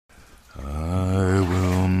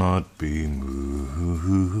not be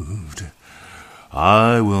moved.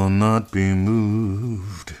 I will not be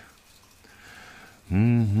moved.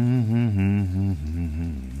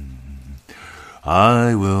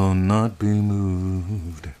 I will not be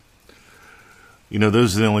moved. You know,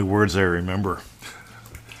 those are the only words I remember.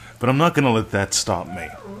 But I'm not going to let that stop me.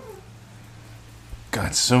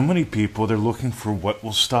 God, so many people, they're looking for what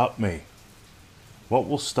will stop me. What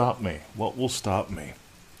will stop me? What will stop me?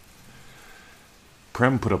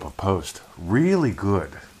 Prem put up a post. Really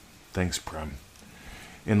good. Thanks, Prem.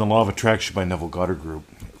 In the Law of Attraction by Neville Goddard Group,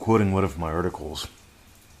 quoting one of my articles.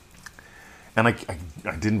 And I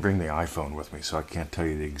didn't bring the iPhone with me, so I can't tell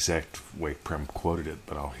you the exact way Prem quoted it,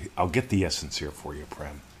 but I'll get the essence here for you,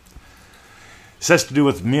 Prem. This has to do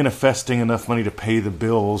with manifesting enough money to pay the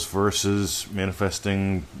bills versus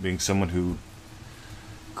manifesting being someone who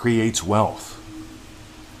creates wealth.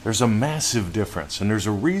 There's a massive difference, and there's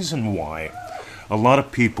a reason why a lot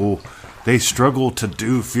of people, they struggle to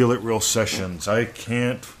do Feel It Real sessions. I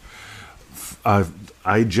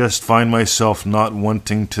just find myself not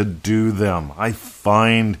wanting to do them. I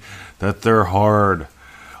find that they're hard.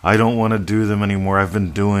 I don't want to do them anymore. I've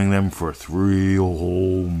been doing them for 3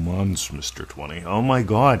 whole months, Mr. 20. Oh my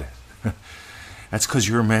God. That's because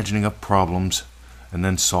you're imagining up problems and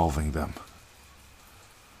then solving them.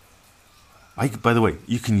 By the way,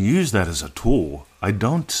 you can use that as a tool. I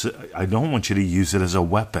don't want you to use it as a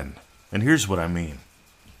weapon. And here's what I mean.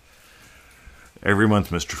 Every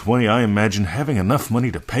month, Mr. 20, I imagine having enough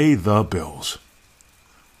money to pay the bills.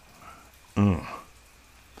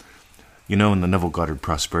 You know, in the Neville Goddard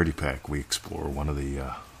Prosperity Pack, we explore one of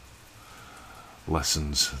the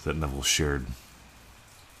lessons that Neville shared.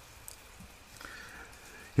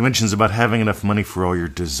 He mentions about having enough money for all your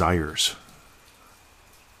desires.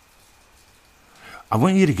 I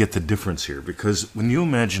want you to get the difference here, because when you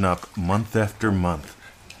imagine up month after month,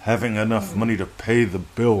 having enough money to pay the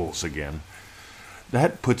bills again,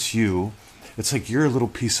 that puts you, it's like you're a little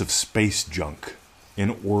piece of space junk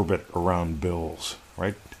in orbit around bills,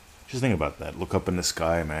 right? Just think about that. Look up in the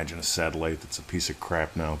sky, imagine a satellite that's a piece of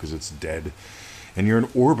crap now because it's dead, and you're in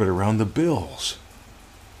orbit around the bills.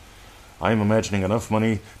 I am imagining enough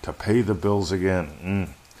money to pay the bills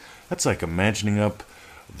again. That's like imagining up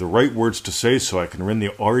the right words to say so I can win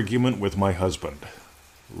the argument with my husband.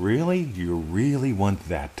 Really? You really want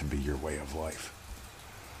that to be your way of life?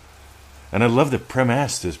 And I love that Prem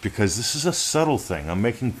asked this, because this is a subtle thing. I'm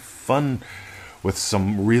making fun with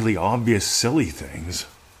some really obvious silly things,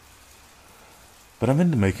 but I'm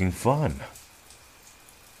into making fun.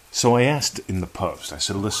 So I asked in the post, I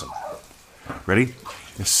said, listen, ready?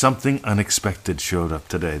 If something unexpected showed up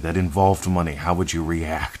today that involved money, how would you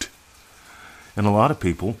react? And a lot of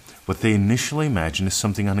people, what they initially imagine is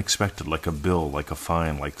something unexpected, like a bill, like a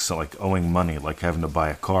fine, like owing money, like having to buy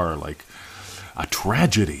a car, like a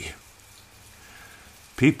tragedy.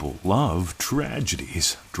 People love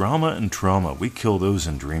tragedies. Drama and trauma, we kill those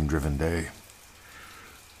in Dream Driven Day.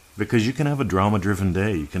 Because you can have a drama-driven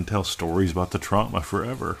day. You can tell stories about the trauma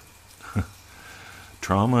forever.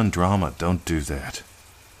 Trauma and drama, don't do that.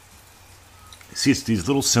 See, it's these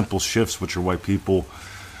little simple shifts which are why people,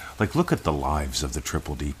 like, look at the lives of the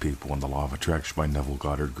Triple D people in the Law of Attraction by Neville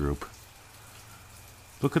Goddard Group.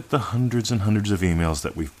 Look at the hundreds and hundreds of emails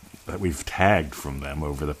that we've tagged from them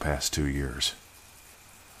over the past 2 years.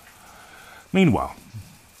 Meanwhile,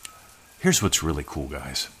 here's what's really cool,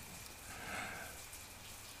 guys.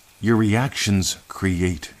 Your reactions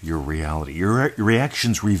create your reality. Your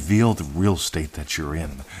reactions reveal the real state that you're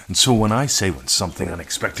in. And so when I say when something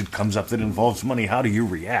unexpected comes up that involves money, how do you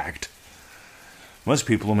react? Most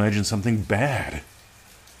people imagine something bad.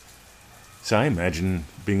 So I imagine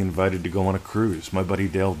being invited to go on a cruise. My buddy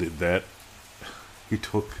Dale did that.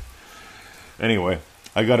 Anyway,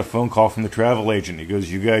 I got a phone call from the travel agent. He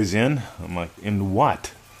goes, you guys in? I'm like, in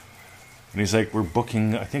what? And he's like, we're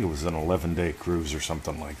booking, I think it was an 11-day cruise or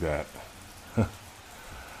something like that.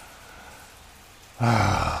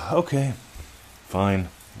 Okay, fine.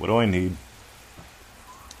 What do I need?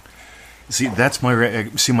 See, that's my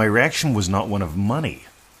reaction was not one of money.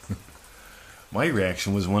 My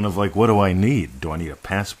reaction was one of, like, what do I need? Do I need a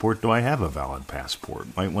passport? Do I have a valid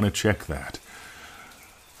passport? Might want to check that.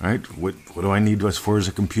 Right? What do I need as far as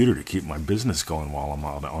a computer to keep my business going while I'm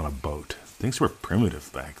out on a boat? Things were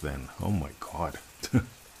primitive back then. Oh my God.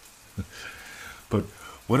 But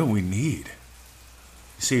what do we need?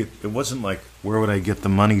 See, it wasn't like, where would I get the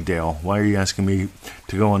money, Dale? Why are you asking me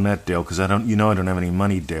to go on that, Dale? Because I don't have any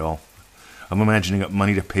money, Dale. I'm imagining up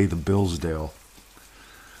money to pay the bills, Dale.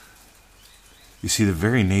 You see, the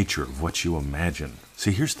very nature of what you imagine.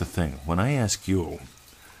 See, here's the thing. When I ask you,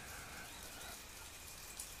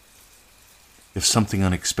 If something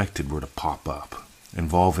unexpected were to pop up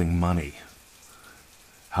involving money,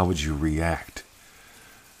 how would you react?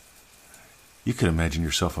 You could imagine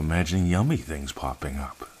yourself imagining yummy things popping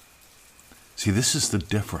up. See, this is the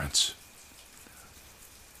difference.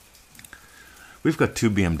 We've got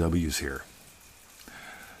 2 BMWs here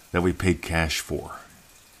that we paid cash for.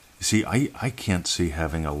 You see, I can't see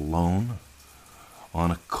having a loan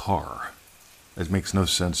on a car. That makes no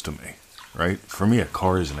sense to me, right? For me, a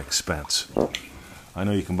car is an expense. I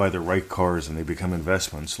know you can buy the right cars and they become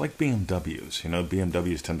investments, like BMWs. You know,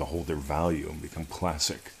 BMWs tend to hold their value and become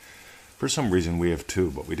classic. For some reason, we have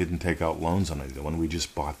 2, but we didn't take out loans on either one. We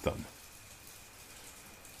just bought them.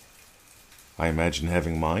 I imagined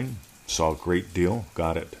having mine, saw a great deal,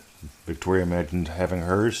 got it. Victoria imagined having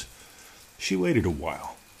hers. She waited a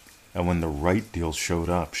while. And when the right deal showed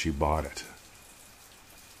up, she bought it.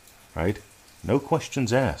 Right? No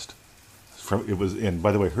questions asked. And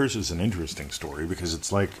by the way, hers is an interesting story because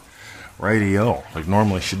it's like, rightio. Like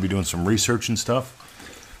normally I should be doing some research and stuff,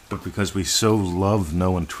 but because we so love,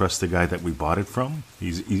 know, and trust the guy that we bought it from,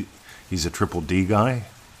 he's a triple D guy,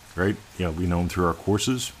 right? You know, we know him through our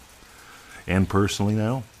courses, and personally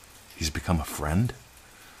now, he's become a friend.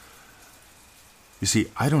 You see,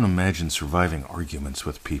 I don't imagine surviving arguments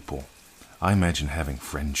with people. I imagine having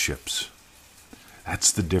friendships.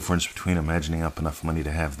 That's the difference between imagining up enough money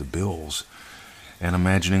to have the bills and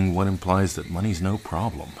imagining what implies that money's no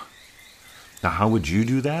problem. Now, how would you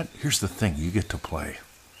do that? Here's the thing, you get to play.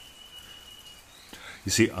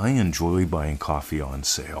 You see, I enjoy buying coffee on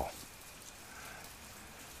sale.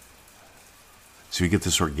 So you get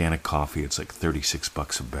this organic coffee, it's like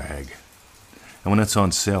 $36 a bag. And when it's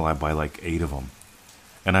on sale, I buy like 8 of them.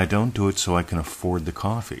 And I don't do it so I can afford the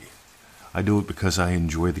coffee. I do it because I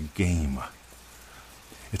enjoy the game.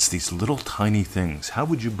 It's these little tiny things. How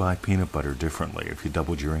would you buy peanut butter differently if you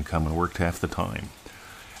doubled your income and worked half the time?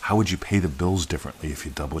 How would you pay the bills differently if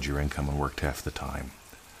you doubled your income and worked half the time?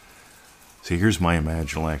 See, here's my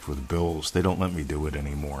imaginal act with bills. They don't let me do it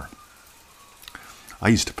anymore. I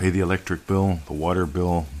used to pay the electric bill, the water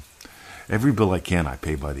bill. Every bill I can, I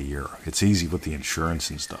pay by the year. It's easy with the insurance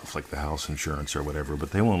and stuff, like the house insurance or whatever,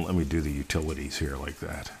 but they won't let me do the utilities here like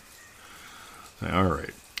that. All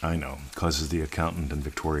right. I know, causes the accountant and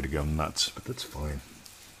Victoria to go nuts, but that's fine.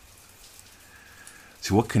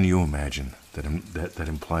 See, what can you imagine that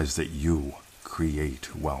implies that you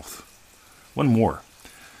create wealth? One more.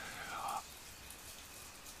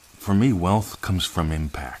 For me, wealth comes from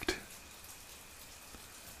impact.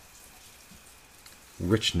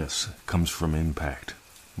 Richness comes from impact.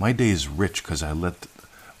 My day is rich because I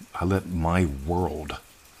let my world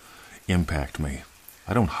impact me.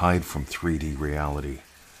 I don't hide from 3D reality.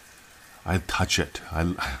 I touch it.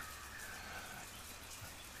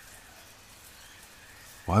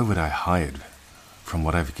 Why would I hide from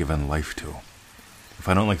what I've given life to? If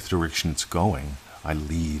I don't like the direction it's going, I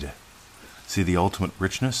lead. See, the ultimate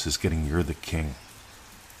richness is getting you're the king.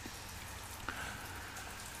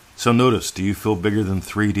 So notice, do you feel bigger than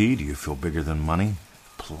 3D? Do you feel bigger than money?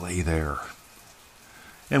 Play there.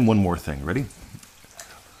 And one more thing, ready?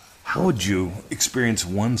 How would you experience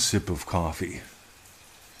one sip of coffee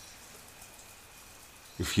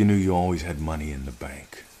if you knew you always had money in the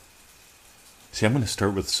bank? See, I'm going to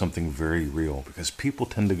start with something very real because people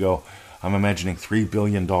tend to go, I'm imagining $3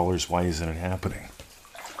 billion, why isn't it happening?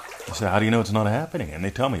 I say, how do you know it's not happening? And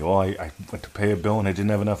they tell me, well, I went to pay a bill and I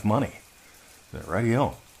didn't have enough money. I say,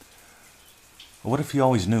 rightio. What if you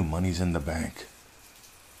always knew money's in the bank?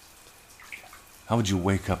 How would you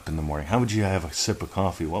wake up in the morning? How would you have a sip of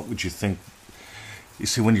coffee? What would you think? You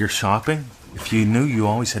see, when you're shopping, if you knew you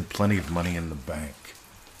always had plenty of money in the bank,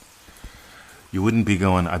 you wouldn't be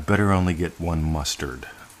going, I better only get one mustard.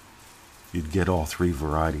 You'd get all 3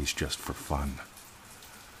 varieties just for fun.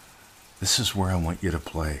 This is where I want you to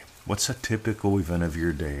play. What's a typical event of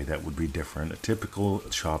your day that would be different? A typical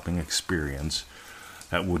shopping experience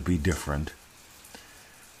that would be different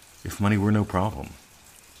if money were no problem?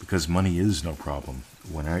 Because money is no problem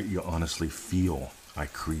when you honestly feel I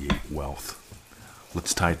create wealth.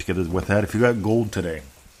 Let's tie it together with that. If you got gold today,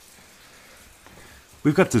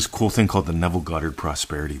 we've got this cool thing called the Neville Goddard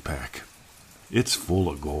Prosperity Pack. It's full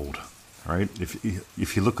of gold, right?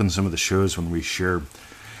 If you look on some of the shows when we share,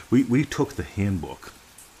 we took the handbook.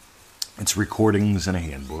 It's recordings and a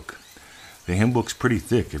handbook. The handbook's pretty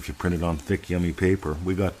thick if you print it on thick, yummy paper.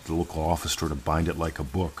 We got the local office store to bind it like a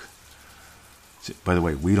book. By the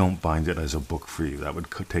way, we don't bind it as a book for you. That would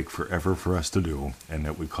take forever for us to do, and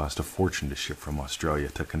it would cost a fortune to ship from Australia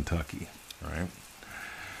to Kentucky, right?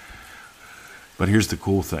 But here's the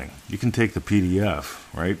cool thing. You can take the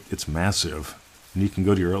PDF, right? It's massive, And you can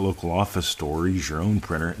go to your local office store, use your own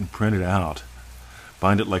printer, and print it out.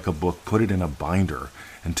 Bind it like a book, put it in a binder,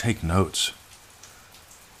 and take notes.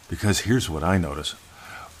 Because here's what I notice.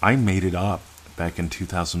 I made it up back in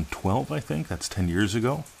 2012, I think. That's 10 years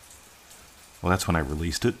ago. Well, that's when I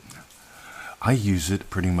released it. I use it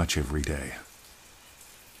pretty much every day.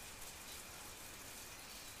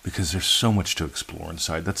 Because there's so much to explore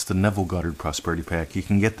inside. That's the Neville Goddard Prosperity Pack. You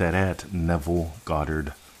can get that at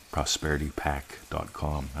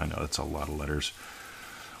NevilleGoddardProsperityPack.com. I know that's a lot of letters.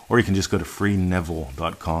 Or you can just go to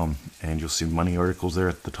freeneville.com and you'll see money articles there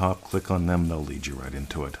at the top. Click on them, they'll lead you right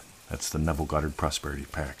into it. That's the Neville Goddard Prosperity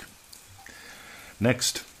Pack.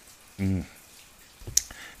 Next,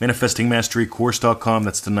 ManifestingMasteryCourse.com.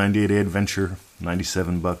 That's the 98-day adventure,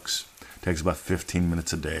 $97. Takes about 15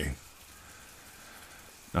 minutes a day.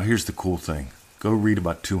 Now here's the cool thing. Go read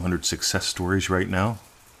about 200 success stories right now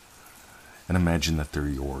and imagine that they're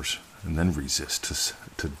yours. And then resist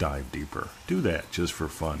to dive deeper. Do that just for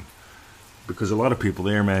fun. Because a lot of people,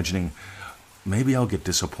 they're imagining, maybe I'll get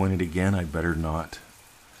disappointed again, I better not.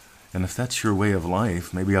 And if that's your way of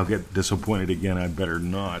life, maybe I'll get disappointed again, I better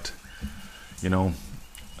not. You know,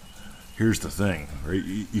 here's the thing, right?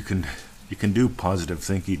 You can do positive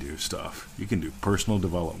think-y-do stuff. You can do personal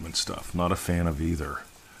development stuff. Not a fan of either.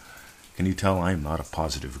 Can you tell I'm not a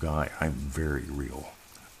positive guy? I'm very real.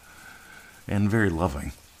 And very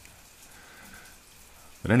loving.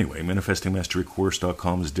 But anyway,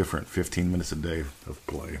 ManifestingMasteryCourse.com is different. 15 minutes a day of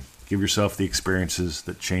play. Give yourself the experiences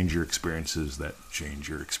that change your experiences that change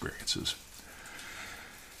your experiences.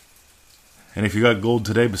 And if you got gold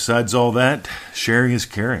today, besides all that, sharing is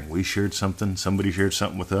caring. We shared something. Somebody shared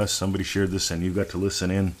something with us. Somebody shared this, and you got to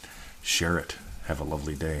listen in. Share it. Have a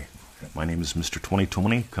lovely day. My name is Mr.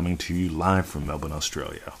 2020, coming to you live from Melbourne,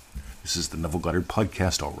 Australia. This is the Neville Goddard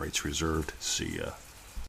Podcast. All rights reserved. See ya.